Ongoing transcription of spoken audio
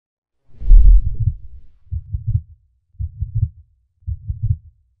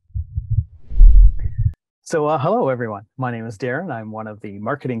Hello, everyone. My name is Darren. I'm one of the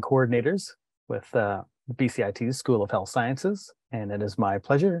marketing coordinators with BCIT's School of Health Sciences, and it is my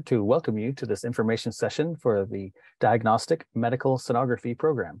pleasure to welcome you to this information session for the Diagnostic Medical Sonography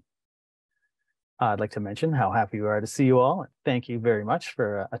program. I'd like to mention how happy we are to see you all. Thank you very much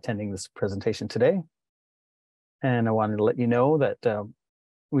for attending this presentation today. And I wanted to let you know that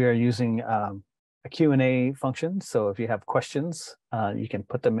we are using a Q&A function. So if you have questions, you can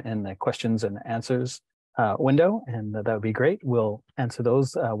put them in the questions and answers window, and that would be great. We'll answer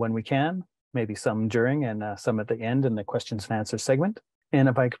those when we can, maybe some during and some at the end in the questions and answers segment. And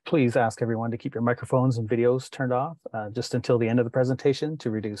if I could please ask everyone to keep your microphones and videos turned off just until the end of the presentation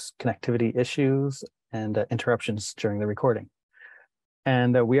to reduce connectivity issues and interruptions during the recording.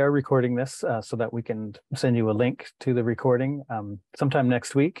 And we are recording this so that we can send you a link to the recording sometime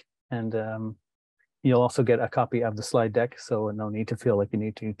next week. And you'll also get a copy of the slide deck, so no need to feel like you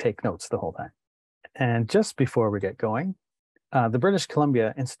need to take notes the whole time. And just before we get going, the British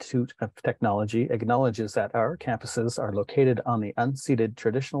Columbia Institute of Technology acknowledges that our campuses are located on the unceded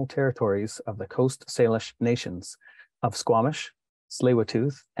traditional territories of the Coast Salish nations of Squamish,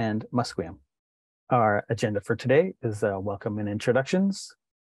 Tsleil-Waututh, and Musqueam. Our agenda for today is welcome and introductions.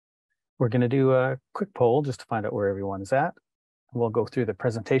 We're going to do a quick poll just to find out where everyone's at. We'll go through the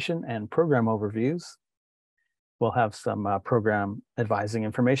presentation and program overviews. We'll have some program advising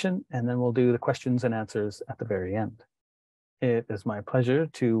information, and then we'll do the questions and answers at the very end. It is my pleasure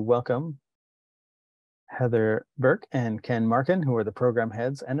to welcome Heather Burke and Ken Markin, who are the program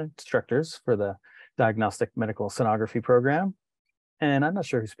heads and instructors for the Diagnostic Medical Sonography program. And I'm not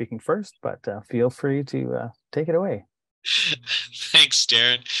sure who's speaking first, but feel free to take it away. Thanks,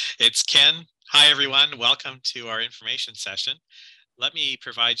 Darren. It's Ken. Hi, everyone. Welcome to our information session. Let me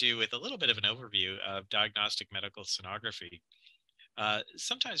provide you with a little bit of an overview of diagnostic medical sonography,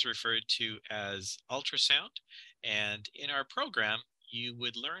 sometimes referred to as ultrasound. And in our program, you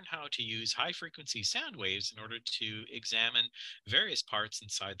would learn how to use high-frequency sound waves in order to examine various parts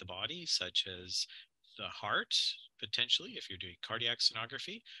inside the body, such as the heart, potentially, if you're doing cardiac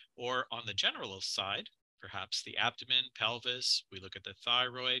sonography, or on the general side, perhaps the abdomen, pelvis. We look at the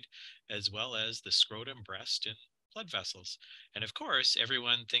thyroid, as well as the scrotum, breast, and blood vessels. And of course,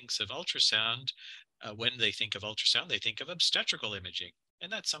 everyone thinks of ultrasound. When they think of ultrasound, they think of obstetrical imaging. And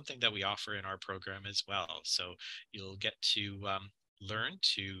that's something that we offer in our program as well. So you'll get to learn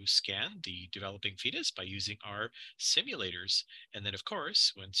to scan the developing fetus by using our simulators. And then, of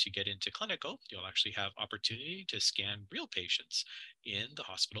course, once you get into clinical, you'll actually have opportunity to scan real patients in the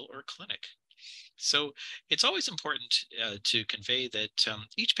hospital or clinic. So it's always important to convey that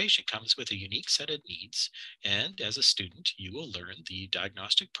each patient comes with a unique set of needs. And as a student, you will learn the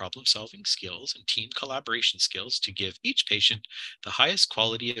diagnostic problem-solving skills and team collaboration skills to give each patient the highest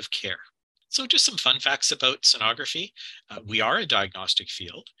quality of care. So just some fun facts about sonography. We are a diagnostic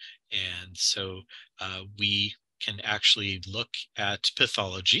field. And so we can actually look at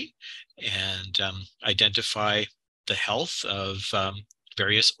pathology and identify the health of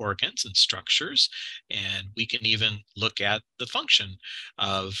various organs and structures, and we can even look at the function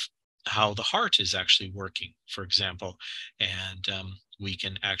of how the heart is actually working, for example, and we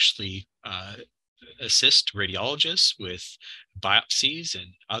can actually assist radiologists with biopsies and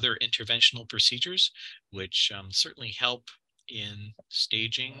other interventional procedures, which certainly help in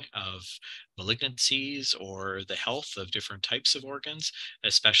staging of malignancies or the health of different types of organs,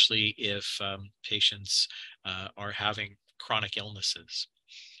 especially if patients are having chronic illnesses.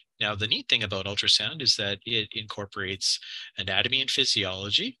 Now, the neat thing about ultrasound is that it incorporates anatomy and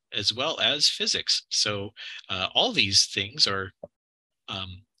physiology as well as physics. So all these things are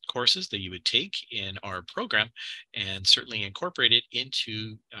courses that you would take in our program and certainly incorporate it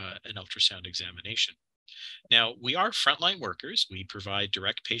into an ultrasound examination. Now, we are frontline workers. We provide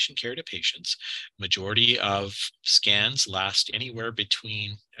direct patient care to patients. Majority of scans last anywhere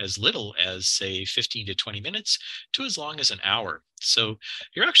between as little as, say, 15 to 20 minutes to as long as an hour. So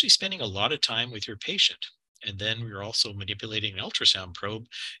you're actually spending a lot of time with your patient. And then we're also manipulating an ultrasound probe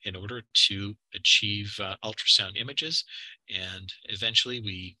in order to achieve ultrasound images. And eventually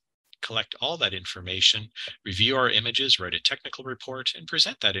we collect all that information, review our images, write a technical report, and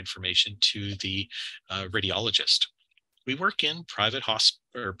present that information to the radiologist. We work in private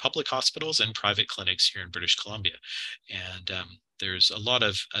or public hospitals and private clinics here in British Columbia. And there's a lot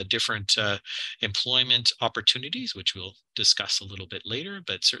of different employment opportunities, which we'll discuss a little bit later,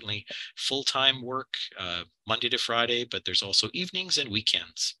 but certainly full-time work, Monday to Friday, but there's also evenings and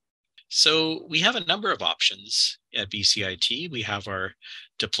weekends. So we have a number of options at BCIT. We have our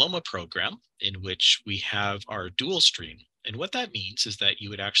diploma program, in which we have our dual stream And what that means is that you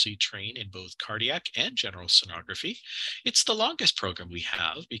would actually train in both cardiac and general sonography. It's the longest program we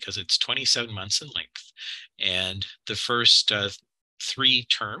have because it's 27 months in length. And the first 3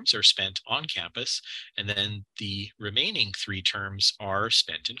 terms are spent on campus, and then the remaining 3 terms are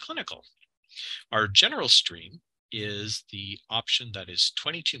spent in clinical. Our general stream is the option that is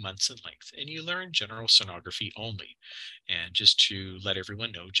 22 months in length, and you learn general sonography only. And just to let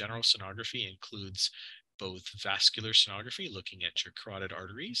everyone know, general sonography includes both vascular sonography, looking at your carotid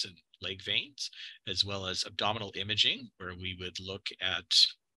arteries and leg veins, as well as abdominal imaging, where we would look at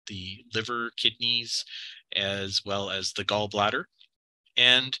the liver, kidneys, as well as the gallbladder.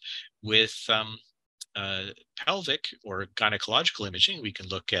 And with pelvic or gynecological imaging, we can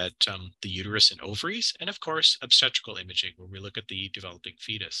look at the uterus and ovaries, and of course, obstetrical imaging, where we look at the developing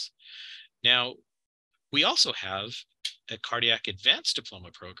fetus. Now, we also have a cardiac advanced diploma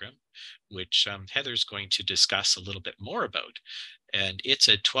program, which Heather's going to discuss a little bit more about. And it's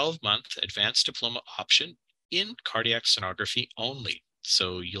a 12-month advanced diploma option in cardiac sonography only.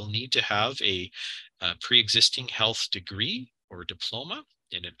 So you'll need to have a pre-existing health degree or diploma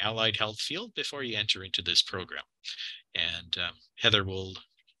in an allied health field before you enter into this program. And Heather will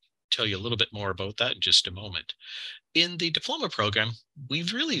tell you a little bit more about that in just a moment. In the diploma program, we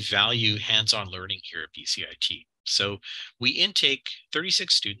really value hands-on learning here at BCIT. So we intake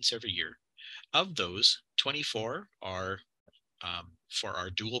 36 students every year. Of those, 24 are for our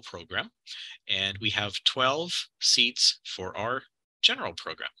dual program, and we have 12 seats for our general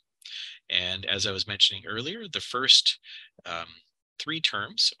program. And as I was mentioning earlier, the first 3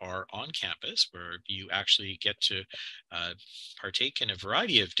 terms are on campus, where you actually get to partake in a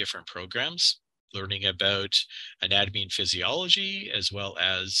variety of different programs, learning about anatomy and physiology, as well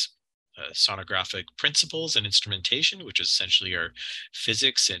as sonographic principles and instrumentation, which is essentially our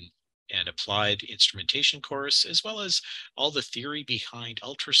physics and applied instrumentation course, as well as all the theory behind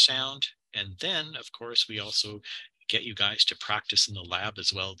ultrasound. And then, of course, we also get you guys to practice in the lab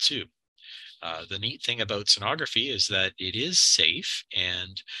as well, too. The neat thing about sonography is that it is safe,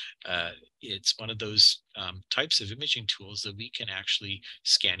 and it's one of those types of imaging tools that we can actually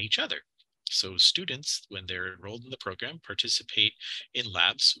scan each other. So students, when they're enrolled in the program, participate in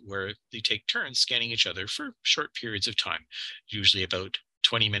labs where they take turns scanning each other for short periods of time, usually about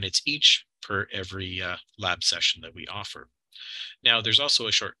 20 minutes each per every lab session that we offer. Now, there's also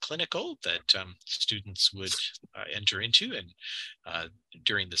a short clinical that students would enter into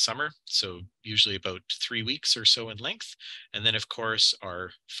during the summer, so usually about 3 weeks or so in length. And then, of course,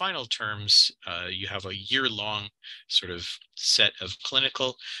 our final terms, you have a year-long sort of set of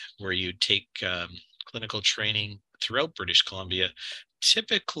clinical where you take clinical training throughout British Columbia,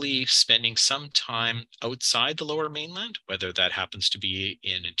 typically spending some time outside the Lower Mainland, whether that happens to be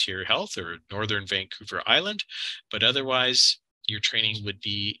in Interior Health or Northern Vancouver Island, but otherwise your training would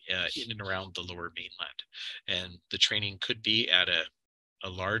be in and around the Lower Mainland. And the training could be at a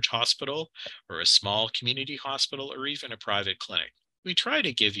large hospital or a small community hospital or even a private clinic. We try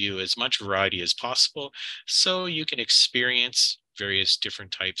to give you as much variety as possible so you can experience various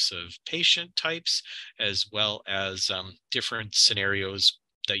different types of patient types, as well as different scenarios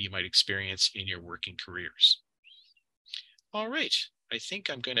that you might experience in your working careers. All right, I think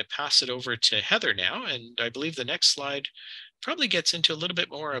I'm going to pass it over to Heather now, and I believe the next slide probably gets into a little bit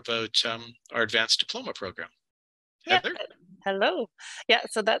more about our advanced diploma program. Heather? Yeah. Hello. Yeah,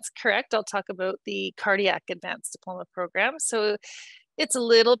 so that's correct. I'll talk about the cardiac advanced diploma program. So it's a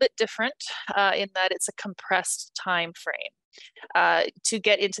little bit different in that it's a compressed time frame. To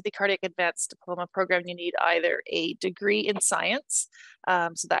get into the cardiac advanced diploma program, you need either a degree in science,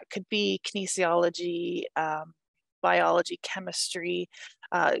 so that could be kinesiology, biology, chemistry.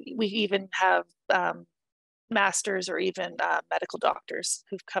 We even have masters or even medical doctors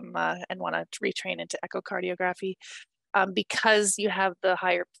who've come and want to retrain into echocardiography. Because you have the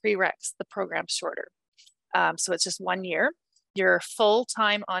higher prereqs, the program's shorter. So it's just 1 year. You're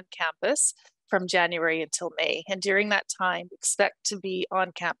full-time on campus from January until May. And during that time, expect to be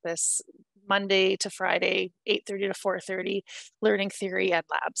on campus Monday to Friday, 8:30 to 4:30, learning theory and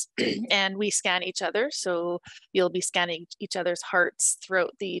labs. And we scan each other. So you'll be scanning each other's hearts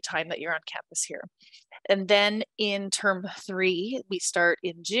throughout the time that you're on campus here. And then in term 3, we start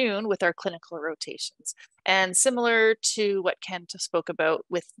in June with our clinical rotations. And similar to what Ken spoke about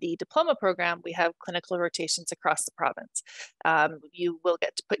with the diploma program, we have clinical rotations across the province. You will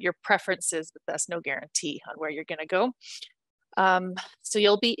get to put your preferences, but that's no guarantee on where you're going to go. So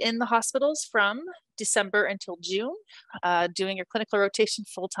you'll be in the hospitals from December until June, doing your clinical rotation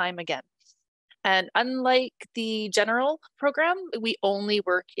full time again. And unlike the general program, we only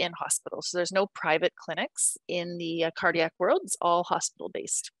work in hospitals. So there's no private clinics in the cardiac world. It's all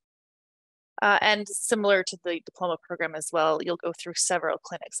hospital-based. And similar to the diploma program as well, you'll go through several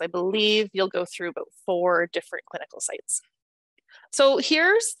clinics. I believe you'll go through about 4 different clinical sites. So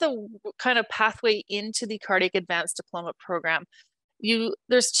here's the kind of pathway into the Cardiac Advanced Diploma program.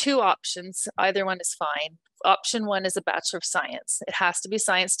 There's 2 options. Either one is fine. Option 1 is a Bachelor of Science. It has to be a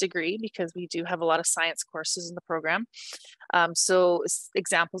science degree because we do have a lot of science courses in the program. So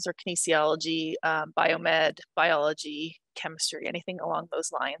examples are kinesiology, biomed, biology, chemistry, anything along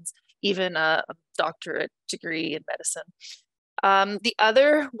those lines, even a doctorate degree in medicine. The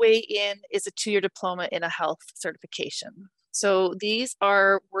other way in is a 2-year diploma in a health certification. So these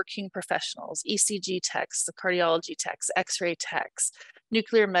are working professionals, ECG techs, the cardiology techs, X-ray techs,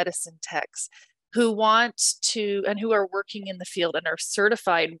 nuclear medicine techs, who want to, and who are working in the field and are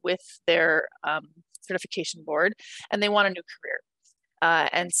certified with their certification board, and they want a new career.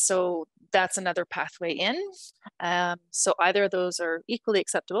 And so that's another pathway in. So either of those are equally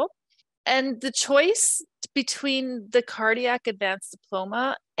acceptable. And the choice between the Cardiac Advanced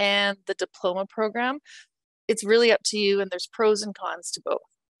Diploma and the diploma program, it's really up to you, and there's pros and cons to both.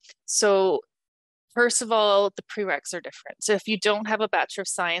 So first of all, the prereqs are different. So if you don't have a Bachelor of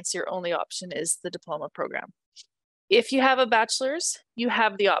Science, your only option is the diploma program. If you have a bachelor's, you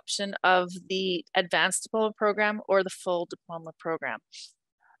have the option of the advanced diploma program or the full diploma program.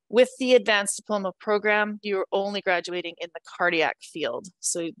 With the advanced diploma program, you're only graduating in the cardiac field,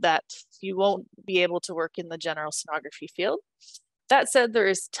 so that you won't be able to work in the general sonography field. That said, there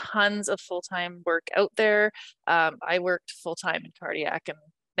is tons of full-time work out there. I worked full-time in cardiac and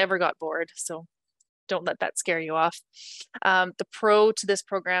never got bored, so don't let that scare you off. The pro to this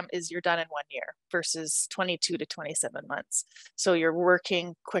program is you're done in 1 year versus 22 to 27 months. So you're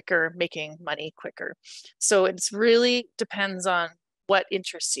working quicker, making money quicker. So it's really depends on what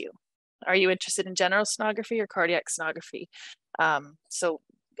interests you. Are you interested in general sonography or cardiac sonography? So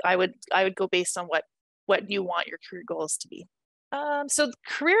I would go based on what you want your career goals to be. So the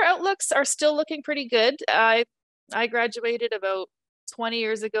career outlooks are still looking pretty good. I graduated about 20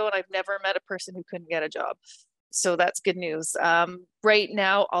 years ago, and I've never met a person who couldn't get a job. So that's good news. Right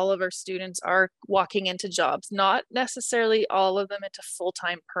now, all of our students are walking into jobs, not necessarily all of them into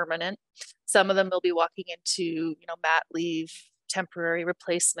full-time permanent. Some of them will be walking into, mat leave, temporary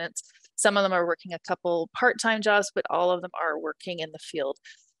replacements. Some of them are working a couple part-time jobs, but all of them are working in the field.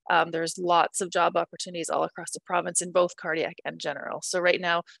 There's lots of job opportunities all across the province in both cardiac and general. So right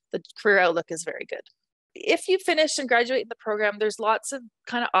now, the career outlook is very good. If you finish and graduate in the program, there's lots of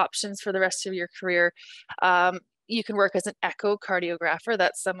kind of options for the rest of your career. You can work as an echocardiographer.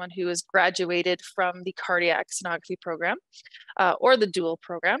 That's someone who has graduated from the cardiac sonography program or the dual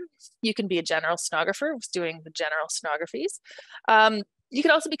program. You can be a general sonographer who's doing the general sonographies. You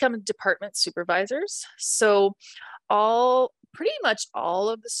can also become department supervisors. So pretty much all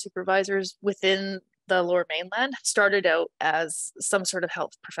of the supervisors within the Lower Mainland started out as some sort of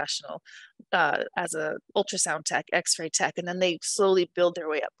health professional, as a ultrasound tech, X-ray tech, and then they slowly build their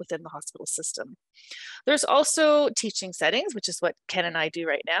way up within the hospital system. There's also teaching settings, which is what Ken and I do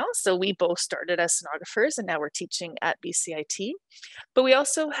right now. So we both started as sonographers, and now we're teaching at BCIT. But we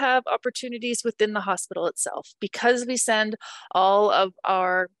also have opportunities within the hospital itself. Because we send all of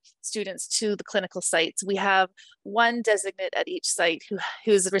our students to the clinical sites, we have one designate at each site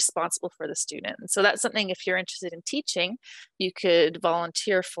who's responsible for the student. And so that's something, if you're interested in teaching, you could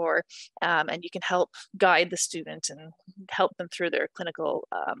volunteer for, and you can help guide the student and help them through their clinical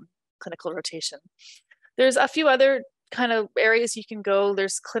rotation. There's a few other kind of areas you can go.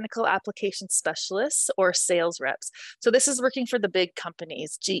 There's clinical application specialists or sales reps. So this is working for the big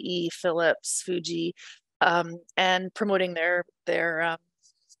companies, GE, Philips, Fuji, and promoting their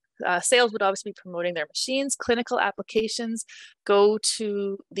sales would obviously be promoting their machines. Clinical applications go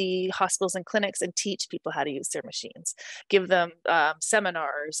to the hospitals and clinics and teach people how to use their machines, give them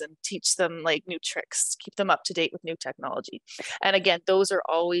seminars and teach them like new tricks, keep them up to date with new technology. And again, those are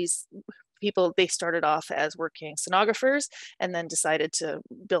always people, they started off as working sonographers and then decided to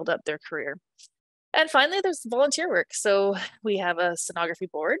build up their career. And finally, there's volunteer work. So we have a sonography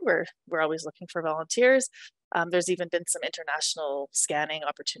board where we're always looking for volunteers. There's even been some international scanning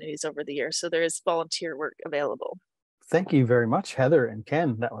opportunities over the years. So there is volunteer work available. Thank you very much, Heather and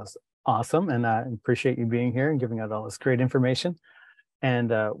Ken. That was awesome. And I appreciate you being here and giving out all this great information.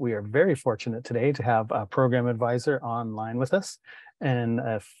 And we are very fortunate today to have a program advisor online with us. And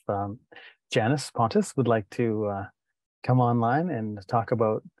if Janice Pontus would like to come online and talk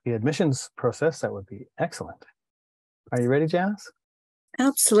about the admissions process, that would be excellent. Are you ready, Janice?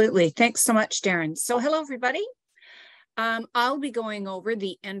 Absolutely. Thanks so much, Darren. So hello, everybody. I'll be going over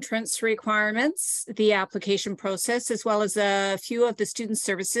the entrance requirements, the application process, as well as a few of the student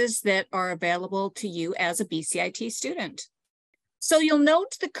services that are available to you as a BCIT student. So you'll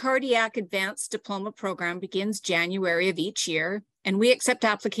note the Cardiac Advanced Diploma program begins January of each year, and we accept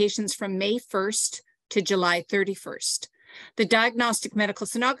applications from May 1st to July 31st. The Diagnostic Medical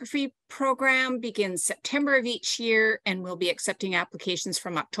Sonography program begins September of each year, and we'll be accepting applications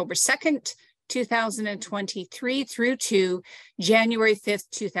from October 2nd, 2023 through to January 5th,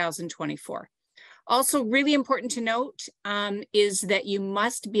 2024. Also really important to note is that you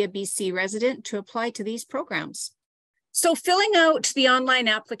must be a BC resident to apply to these programs. So filling out the online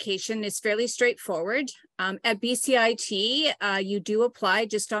application is fairly straightforward. At BCIT, you do apply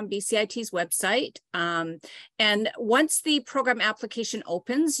just on BCIT's website. And once the program application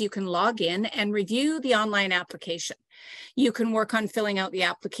opens, you can log in and review the online application. You can work on filling out the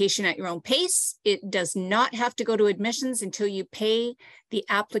application at your own pace. It does not have to go to admissions until you pay the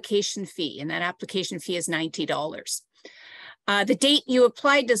application fee, and that application fee is $90. The date you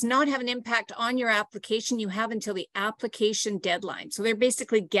apply does not have an impact on your application. You have until the application deadline. So they're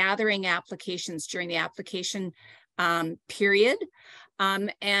basically gathering applications during the application period,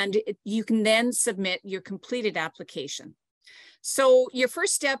 and you can then submit your completed application. So your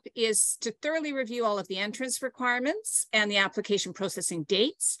first step is to thoroughly review all of the entrance requirements and the application processing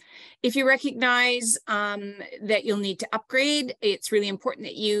dates. If you recognize that you'll need to upgrade, it's really important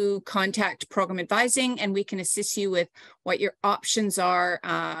that you contact program advising, and we can assist you with what your options are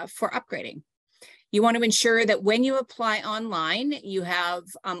for upgrading. You want to ensure that when you apply online, you have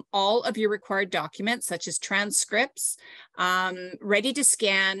all of your required documents, such as transcripts, ready to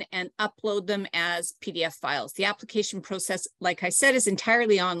scan and upload them as PDF files. The application process, like I said, is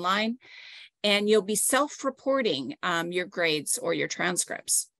entirely online, and you'll be self-reporting your grades or your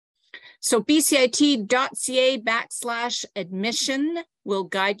transcripts. So bcit.ca/admission will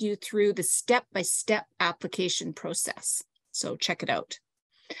guide you through the step-by-step application process. So check it out.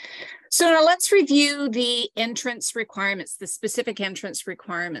 So now let's review the entrance requirements, the specific entrance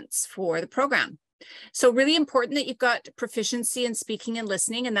requirements for the program. So really important that you've got proficiency in speaking and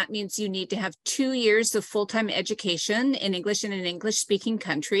listening, and that means you need to have 2 years of full-time education in English in an English-speaking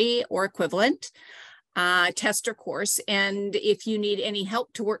country or equivalent test or course. And if you need any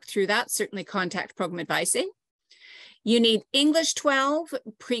help to work through that, certainly contact program advising. You need English 12,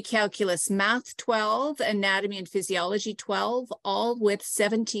 pre-calculus math 12, anatomy and physiology 12, all with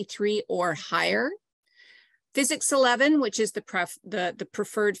 73 or higher. Physics 11, which is the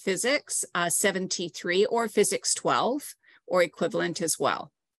preferred physics, 73, or physics 12, or equivalent as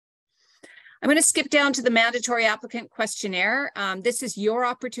well. I'm going to skip down to the mandatory applicant questionnaire. This is your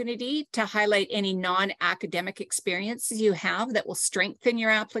opportunity to highlight any non-academic experiences you have that will strengthen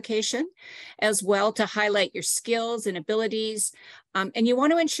your application, as well to highlight your skills and abilities. And you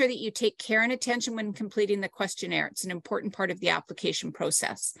want to ensure that you take care and attention when completing the questionnaire. It's an important part of the application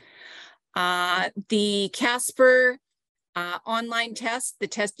process. The Casper online test, the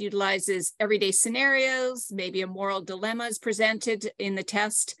test utilizes everyday scenarios, maybe a moral dilemma is presented in the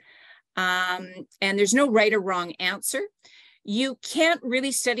test. And there's no right or wrong answer. You can't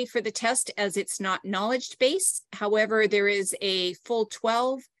really study for the test as it's not knowledge-based. However, there is a full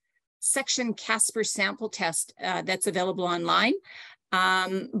 12-section Casper sample test that's available online.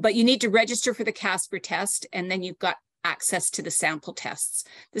 But you need to register for the Casper test, and then you've got access to the sample tests.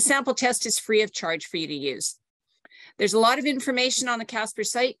 The sample test is free of charge for you to use. There's a lot of information on the Casper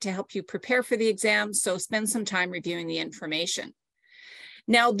site to help you prepare for the exam, so spend some time reviewing the information.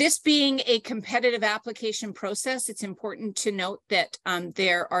 Now, this being a competitive application process, it's important to note that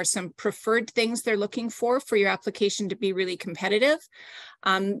there are some preferred things they're looking for your application to be really competitive.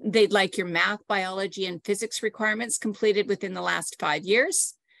 They'd like your math, biology, and physics requirements completed within the last 5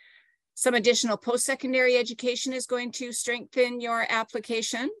 years. Some additional post-secondary education is going to strengthen your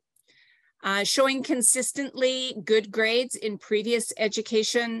application. Showing consistently good grades in previous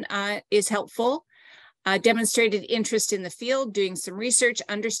education is helpful. Demonstrated interest in the field, doing some research,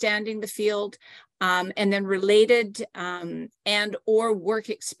 understanding the field, and then related and or work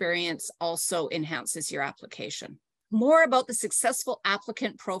experience also enhances your application. More about the successful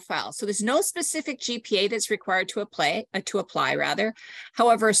applicant profile. So there's no specific GPA that's required to apply.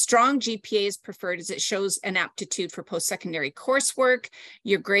 However, a strong GPA is preferred as it shows an aptitude for post-secondary coursework.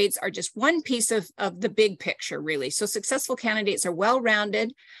 Your grades are just one piece of the big picture, really. So successful candidates are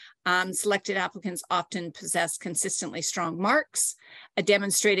well-rounded, Selected applicants often possess consistently strong marks, a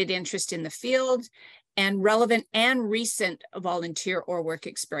demonstrated interest in the field, and relevant and recent volunteer or work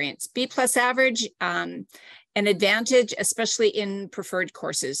experience. B+ average, an advantage, especially in preferred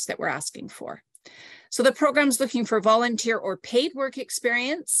courses that we're asking for. So the program's looking for volunteer or paid work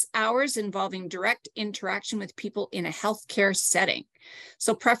experience, hours involving direct interaction with people in a healthcare setting.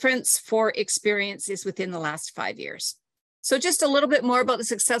 So preference for experience is within the last 5 years. So just a little bit more about the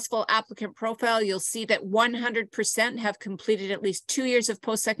successful applicant profile. You'll see that 100% have completed at least 2 years of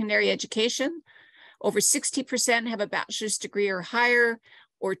post-secondary education. Over 60% have a bachelor's degree or higher,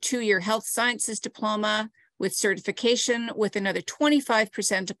 or 2-year health sciences diploma with certification, with another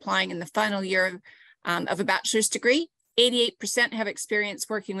 25% applying in the final year of a bachelor's degree. 88% have experience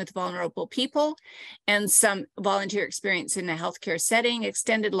working with vulnerable people and some volunteer experience in a healthcare setting,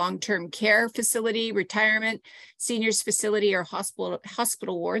 extended long-term care facility, retirement, seniors facility, or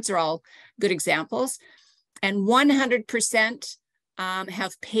hospital wards are all good examples. And 100%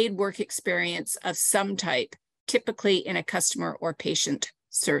 have paid work experience of some type, typically in a customer or patient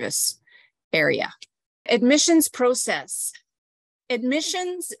service area. Admissions process.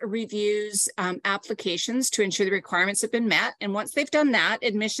 Admissions reviews applications to ensure the requirements have been met. And once they've done that,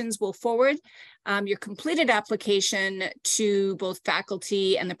 admissions will forward your completed application to both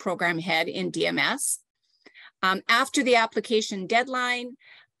faculty and the program head in DMS. After the application deadline,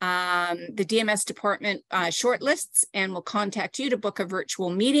 the DMS department shortlists and will contact you to book a virtual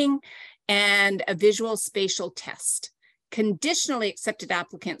meeting and a visual spatial test. Conditionally accepted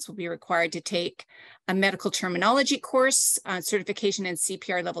applicants will be required to take a medical terminology course, certification in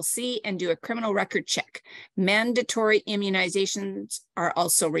CPR level C, and do a criminal record check. Mandatory immunizations are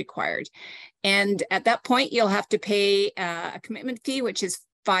also required. And at that point, you'll have to pay a commitment fee, which is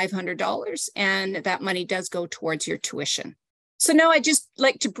 $500, and that money does go towards your tuition. So now I'd just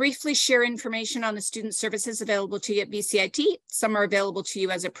like to briefly share information on the student services available to you at BCIT. Some are available to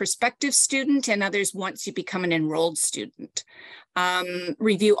you as a prospective student and others once you become an enrolled student.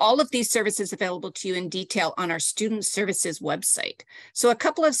 Review all of these services available to you in detail on our student services website. So a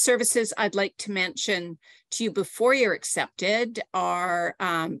couple of services I'd like to mention to you before you're accepted are,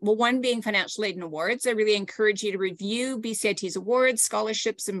 well, one being financial aid and awards. I really encourage you to review BCIT's awards,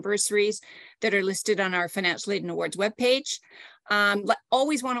 scholarships, and bursaries that are listed on our financial aid and awards webpage.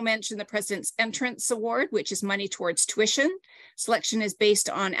 Always want to mention the President's Entrance Award, which is money towards tuition. Selection is based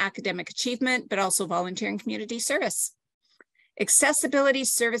on academic achievement, but also volunteering community service. Accessibility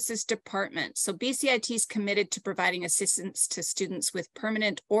Services Department. So BCIT is committed to providing assistance to students with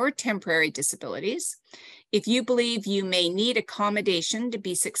permanent or temporary disabilities. If you believe you may need accommodation to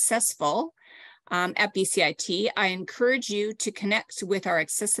be successful at BCIT, I encourage you to connect with our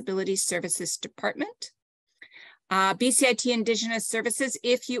Accessibility Services Department. BCIT Indigenous Services.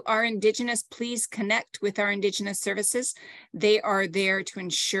 If you are Indigenous, please connect with our Indigenous Services. They are there to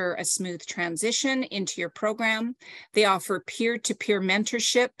ensure a smooth transition into your program. They offer peer-to-peer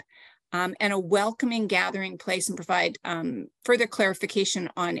mentorship and a welcoming gathering place and provide further clarification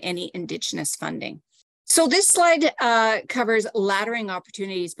on any Indigenous funding. So this slide covers laddering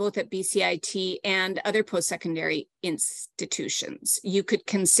opportunities both at BCIT and other post-secondary institutions. You could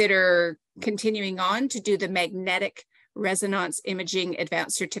consider continuing on to do the magnetic resonance imaging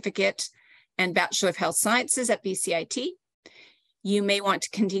advanced certificate and Bachelor of Health Sciences at BCIT. You may want to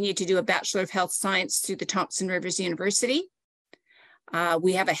continue to do a Bachelor of Health Science through the Thompson Rivers University.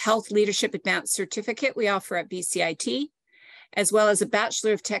 We have a Health Leadership Advanced Certificate we offer at BCIT, as well as a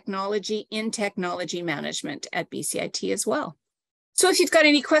Bachelor of Technology in Technology Management at BCIT as well. So if you've got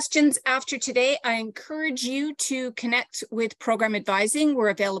any questions after today, I encourage you to connect with Program Advising. We're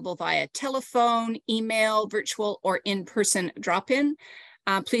available via telephone, email, virtual, or in-person drop-in.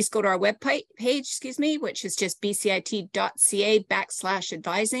 Please go to our webpage, which is just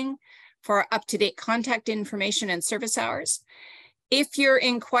bcit.ca/advising for our up-to-date contact information and service hours. If your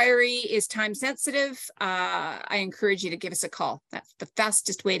inquiry is time sensitive, I encourage you to give us a call. That's the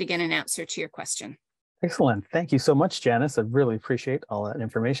fastest way to get an answer to your question. Excellent. Thank you so much, Janice. I really appreciate all that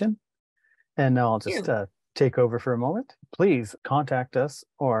information. And now I'll just take over for a moment. Please contact us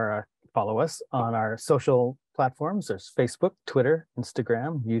or follow us on our social platforms. There's Facebook, Twitter,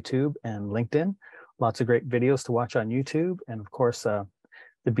 Instagram, YouTube, and LinkedIn. Lots of great videos to watch on YouTube. And of course, the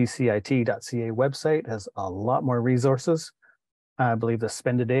bcit.ca website has a lot more resources. I believe the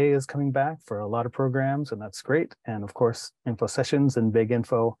Spend a Day is coming back for a lot of programs, and that's great. And of course, info sessions and big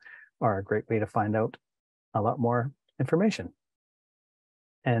info are a great way to find out a lot more information.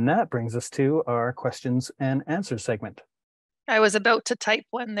 And that brings us to our questions and answers segment. I was about to type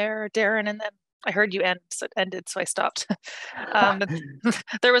one there, Darren, and then I heard you ended, so I stopped.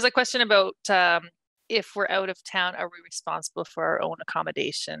 There was a question about if we're out of town, are we responsible for our own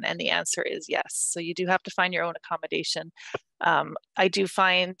accommodation? And the answer is yes. So you do have to find your own accommodation. I do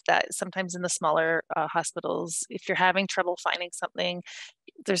find that sometimes in the smaller hospitals, if you're having trouble finding something,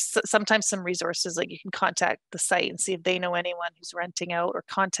 there's sometimes some resources, like you can contact the site and see if they know anyone who's renting out, or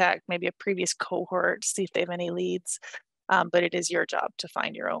contact maybe a previous cohort, see if they have any leads. But it is your job to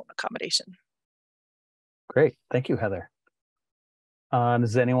find your own accommodation. Great. Thank you, Heather.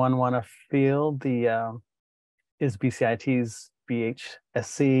 Does anyone want to field the, is BCIT's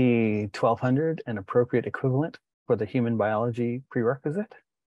BHSC 1200 an appropriate equivalent for the human biology prerequisite?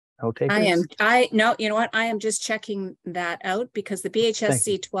 No takers? No, you know what? I am just checking that out, because the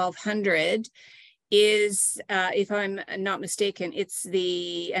BHSC 1200 is, if I'm not mistaken, it's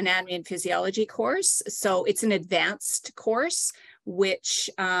the anatomy and physiology course. So it's an advanced course, which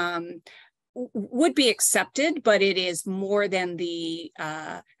would be accepted, but it is more than the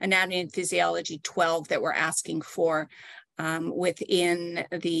anatomy and physiology 12 that we're asking for within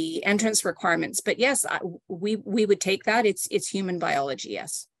the entrance requirements. But yes, we would take that. It's human biology,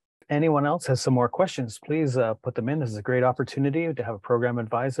 yes. Anyone else has some more questions, please put them in. This is a great opportunity to have a program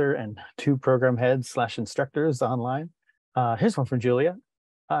advisor and 2 program heads / instructors online. Here's one from Julia.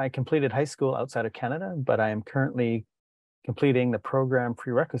 I completed high school outside of Canada, but I am currently completing the program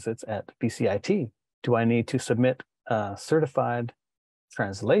prerequisites at BCIT. Do I need to submit a certified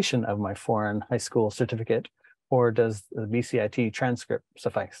translation of my foreign high school certificate, or does the BCIT transcript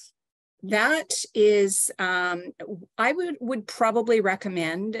suffice? That is, I would probably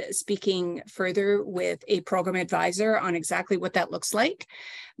recommend speaking further with a program advisor on exactly what that looks like,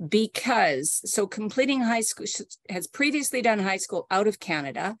 because completing high school, has previously done high school out of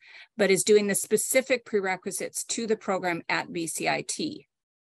Canada, but is doing the specific prerequisites to the program at BCIT.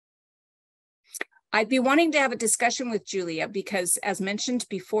 I'd be wanting to have a discussion with Julia, because as mentioned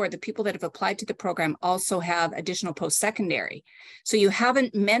before, the people that have applied to the program also have additional post-secondary. So you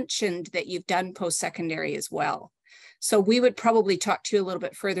haven't mentioned that you've done post-secondary as well. So we would probably talk to you a little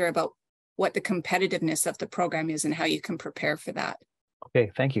bit further about what the competitiveness of the program is and how you can prepare for that.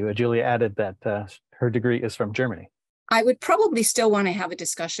 Okay, thank you. Julia added that her degree is from Germany. I would probably still want to have a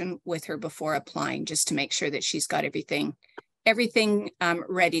discussion with her before applying, just to make sure that she's got everything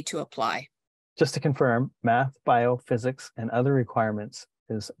ready to apply. Just to confirm, math, bio, physics, and other requirements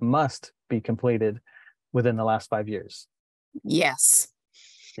must be completed within the last 5 years. Yes.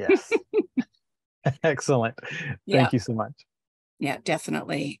 Yes. Excellent. Thank you so much. Yeah,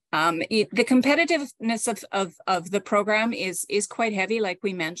 definitely. The competitiveness of the program is quite heavy, like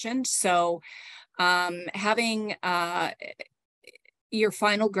we mentioned. So having your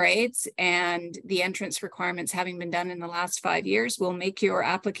final grades and the entrance requirements having been done in the last 5 years will make your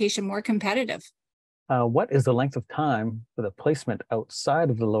application more competitive. What is the length of time for the placement outside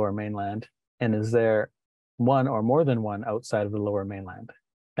of the Lower Mainland? And is there one or more than one outside of the Lower Mainland?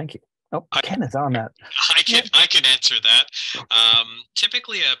 Thank you. Oh, Ken is on that. I can answer that.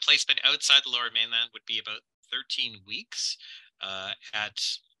 Typically, a placement outside the Lower Mainland would be about 13 weeks at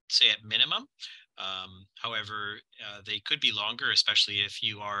minimum. However, they could be longer, especially if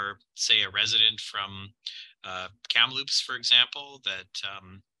you are, say, a resident from Kamloops, for example, that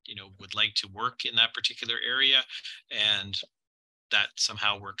would like to work in that particular area, and that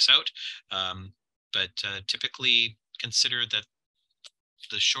somehow works out. But typically consider that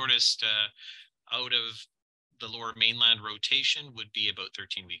the shortest out of the Lower Mainland rotation would be about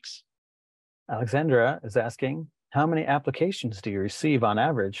 13 weeks. Alexandra is asking, how many applications do you receive on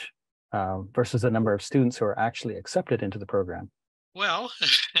average versus the number of students who are actually accepted into the program? Well,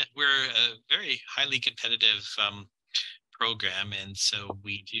 we're a very highly competitive program, and so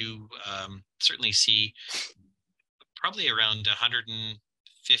we do certainly see probably around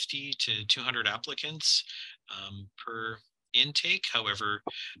 150 to 200 applicants per intake. However,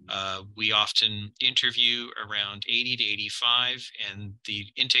 we often interview around 80 to 85, and the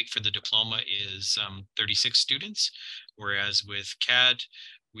intake for the diploma is 36 students, whereas with CAD,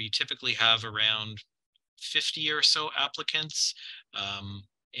 we typically have around 50 or so applicants,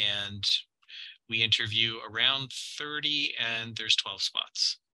 and we interview around 30, and there's 12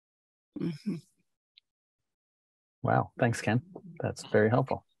 spots. Mm-hmm. Wow, thanks, Ken. That's very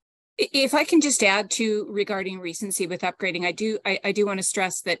helpful. If I can just add to regarding recency with upgrading, I do want to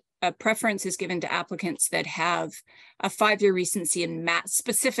stress that a preference is given to applicants that have a 5-year recency in math,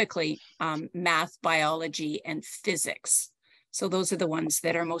 specifically math, biology, and physics. So those are the ones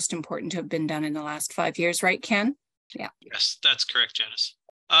that are most important to have been done in the last 5 years, right, Ken? Yeah. Yes, that's correct, Janice.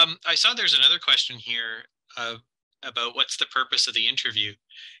 I saw there's another question here about what's the purpose of the interview.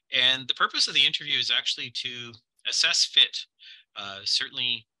 And the purpose of the interview is actually to assess fit.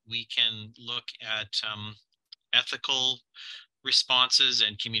 Certainly, we can look at ethical responses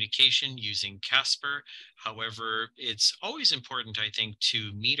and communication using Casper. However, it's always important, I think,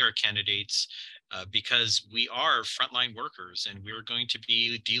 to meet our candidates because we are frontline workers and we're going to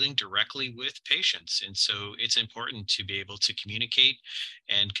be dealing directly with patients. And so it's important to be able to communicate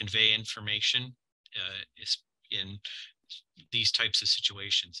and convey information in these types of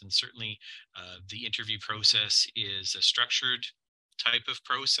situations. And certainly the interview process is a structured type of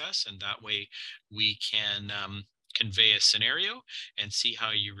process, and that way we can convey a scenario and see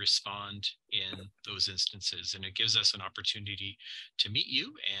how you respond in those instances. And it gives us an opportunity to meet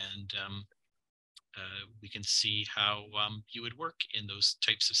you, and we can see how you would work in those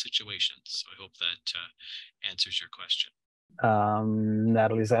types of situations. So I hope that answers your question.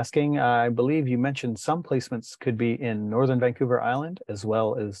 Natalie's asking, I believe you mentioned some placements could be in Northern Vancouver Island as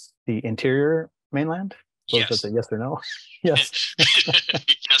well as the interior mainland. Yes. That's a yes or no? Yes.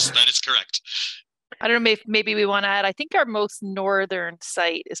 Yes, that is correct. I don't know, maybe we want to add, I think our most northern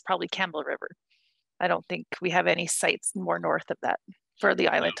site is probably Campbell River. I don't think we have any sites more north of that for the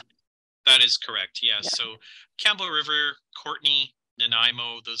island. No, that is correct, yes. Yeah. So Campbell River, Courtenay,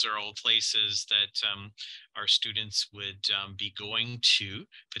 Nanaimo, those are all places that our students would be going to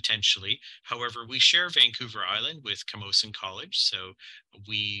potentially. However, we share Vancouver Island with Camosun College, so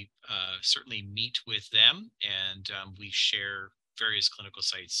we certainly meet with them, and we share various clinical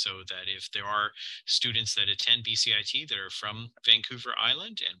sites, so that if there are students that attend BCIT that are from Vancouver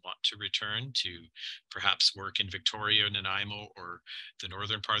Island and want to return to perhaps work in Victoria, Nanaimo, or the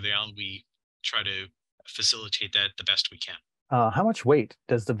northern part of the island, we try to facilitate that the best we can. How much weight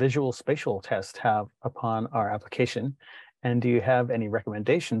does the visual spatial test have upon our application? And do you have any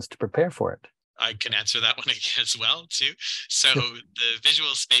recommendations to prepare for it? I can answer that one as well, too. So the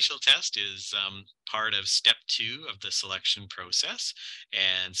visual spatial test is part of step 2 of the selection process.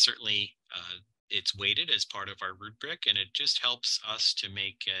 And certainly it's weighted as part of our rubric, and it just helps us to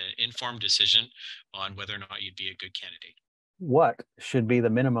make an informed decision on whether or not you'd be a good candidate. What should be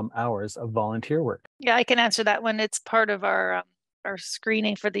the minimum hours of volunteer work? Yeah, I can answer that one. It's part of our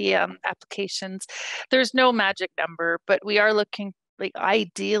screening for the applications. There's no magic number, but we are looking like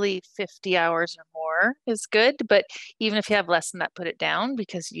ideally 50 hours or more is good. But even if you have less than that, put it down,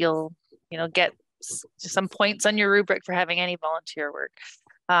 because you'll get some points on your rubric for having any volunteer work.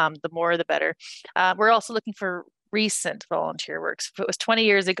 The more, the better. We're also looking for recent volunteer works. If it was 20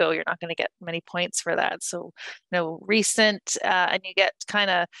 years ago, you're not going to get many points for that. So, recent, and you get kind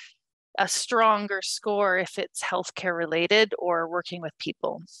of a stronger score if it's healthcare related or working with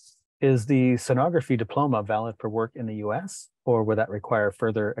people. Is the sonography diploma valid for work in the US, or would that require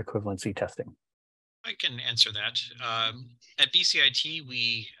further equivalency testing? I can answer that. At BCIT,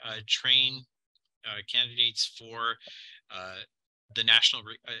 we train candidates for the national,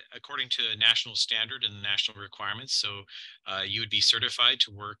 according to a national standard and the national requirements. So you would be certified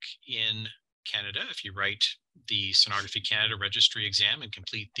to work in Canada if you write the Sonography Canada registry exam and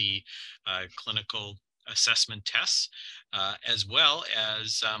complete the clinical assessment tests, as well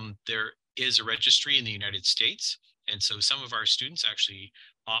as there is a registry in the United States. And so some of our students actually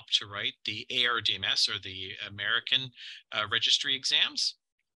opt to write the ARDMS, or the American registry exams.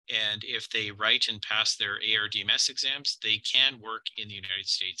 And if they write and pass their ARDMS exams, they can work in the United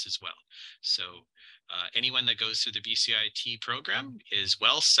States as well. So anyone that goes through the BCIT program is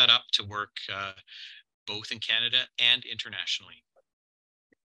well set up to work both in Canada and internationally.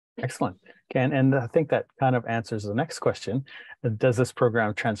 Excellent. And I think that kind of answers the next question. Does this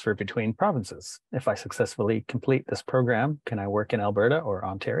program transfer between provinces? If I successfully complete this program, can I work in Alberta or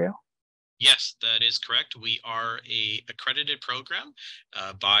Ontario? Yes, that is correct. We are an accredited program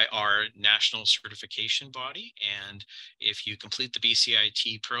by our national certification body. And if you complete the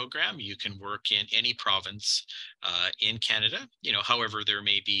BCIT program, you can work in any province in Canada. However, there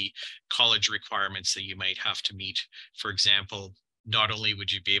may be college requirements that you might have to meet. For example, not only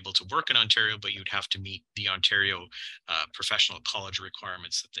would you be able to work in Ontario, but you'd have to meet the Ontario professional college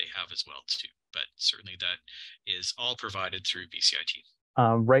requirements that they have as well, too. But certainly that is all provided through BCIT.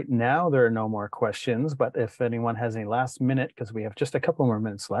 Right now, there are no more questions, but if anyone has any last minute, because we have just a couple more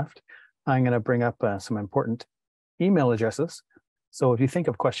minutes left, I'm going to bring up some important email addresses. So if you think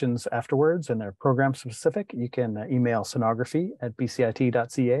of questions afterwards and they're program specific, you can email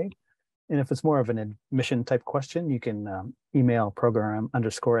sonography@bcit.ca. And if it's more of an admission type question, you can email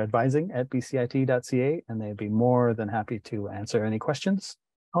program_advising@bcit.ca, and they'd be more than happy to answer any questions.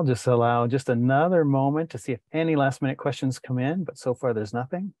 I'll just allow just another moment to see if any last minute questions come in, but so far there's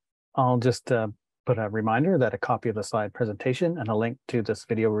nothing. I'll just But a reminder that a copy of the slide presentation and a link to this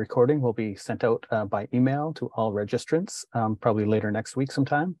video recording will be sent out by email to all registrants, probably later next week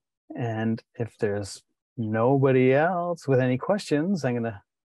sometime. And if there's nobody else with any questions, I'm gonna,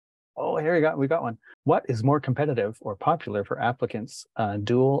 oh, here we got one. What is more competitive or popular for applicants,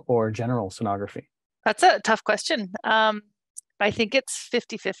 dual or general sonography? That's a tough question. I think it's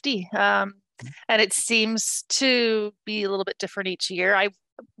 50-50. And it seems to be a little bit different each year.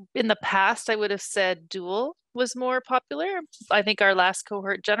 In the past, I would have said dual was more popular. I think our last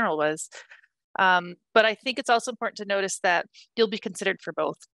cohort general was. But I think it's also important to notice that you'll be considered for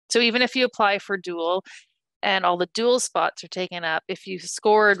both. So even if you apply for dual and all the dual spots are taken up, if you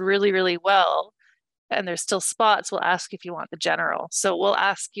scored really, really well and there's still spots, we'll ask if you want the general. So we'll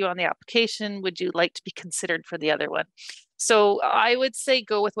ask you on the application, would you like to be considered for the other one? So I would say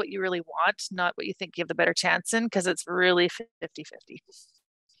go with what you really want, not what you think you have the better chance in, because it's really 50-50.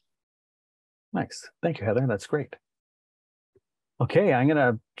 Nice. Thank you, Heather. That's great. Okay, I'm going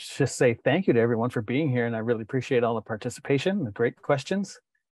to just say thank you to everyone for being here, and I really appreciate all the participation, the great questions.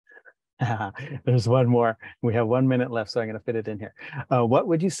 There's one more. We have 1 minute left, so I'm going to fit it in here. What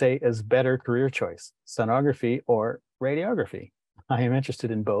would you say is better career choice, sonography or radiography? I am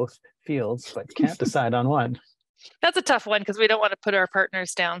interested in both fields, but can't decide on one. That's a tough one because we don't want to put our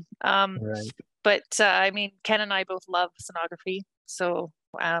partners down. Right. But I mean, Ken and I both love sonography, so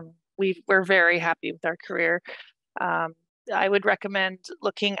we're very happy with our career. I would recommend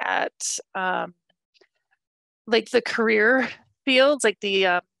looking at like the career fields, like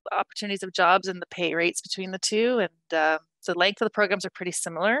the opportunities of jobs and the pay rates between the two, and the length of the programs are pretty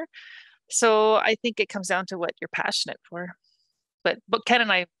similar. So I think it comes down to what you're passionate for. But Ken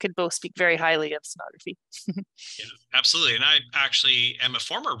and I could both speak very highly of sonography. Yeah, absolutely. And I actually am a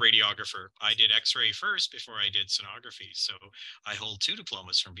former radiographer. I did X-ray first before I did sonography. So I hold 2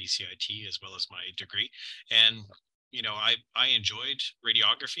 diplomas from BCIT as well as my degree. And you know, I enjoyed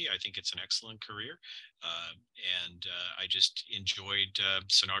radiography. I think it's an excellent career. And I just enjoyed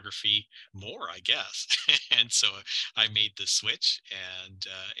sonography more, I guess. And so I made the switch and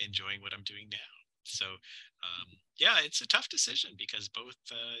enjoying what I'm doing now. So yeah, it's a tough decision because both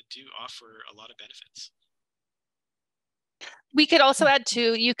do offer a lot of benefits. We could also add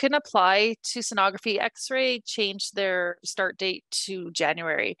too, you can apply to sonography. X-ray changed their start date to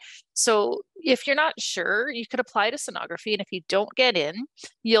January. So if you're not sure, you could apply to sonography. And if you don't get in,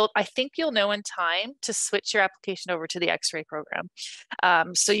 I think you'll know in time to switch your application over to the X-ray program.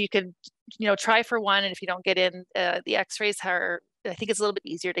 So you could, try for one. And if you don't get in, the X-rays are, I think it's a little bit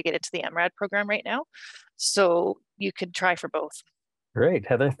easier to get into the MRAD program right now. So you could try for both. Great,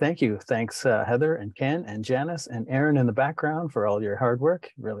 Heather, thank you. Thanks, Heather and Ken and Janice and Aaron in the background for all your hard work.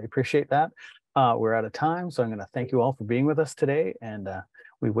 Really appreciate that. We're out of time, so I'm going to thank you all for being with us today, and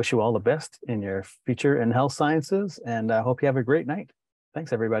we wish you all the best in your future in health sciences, and I hope you have a great night.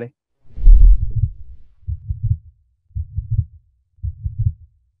 Thanks, everybody.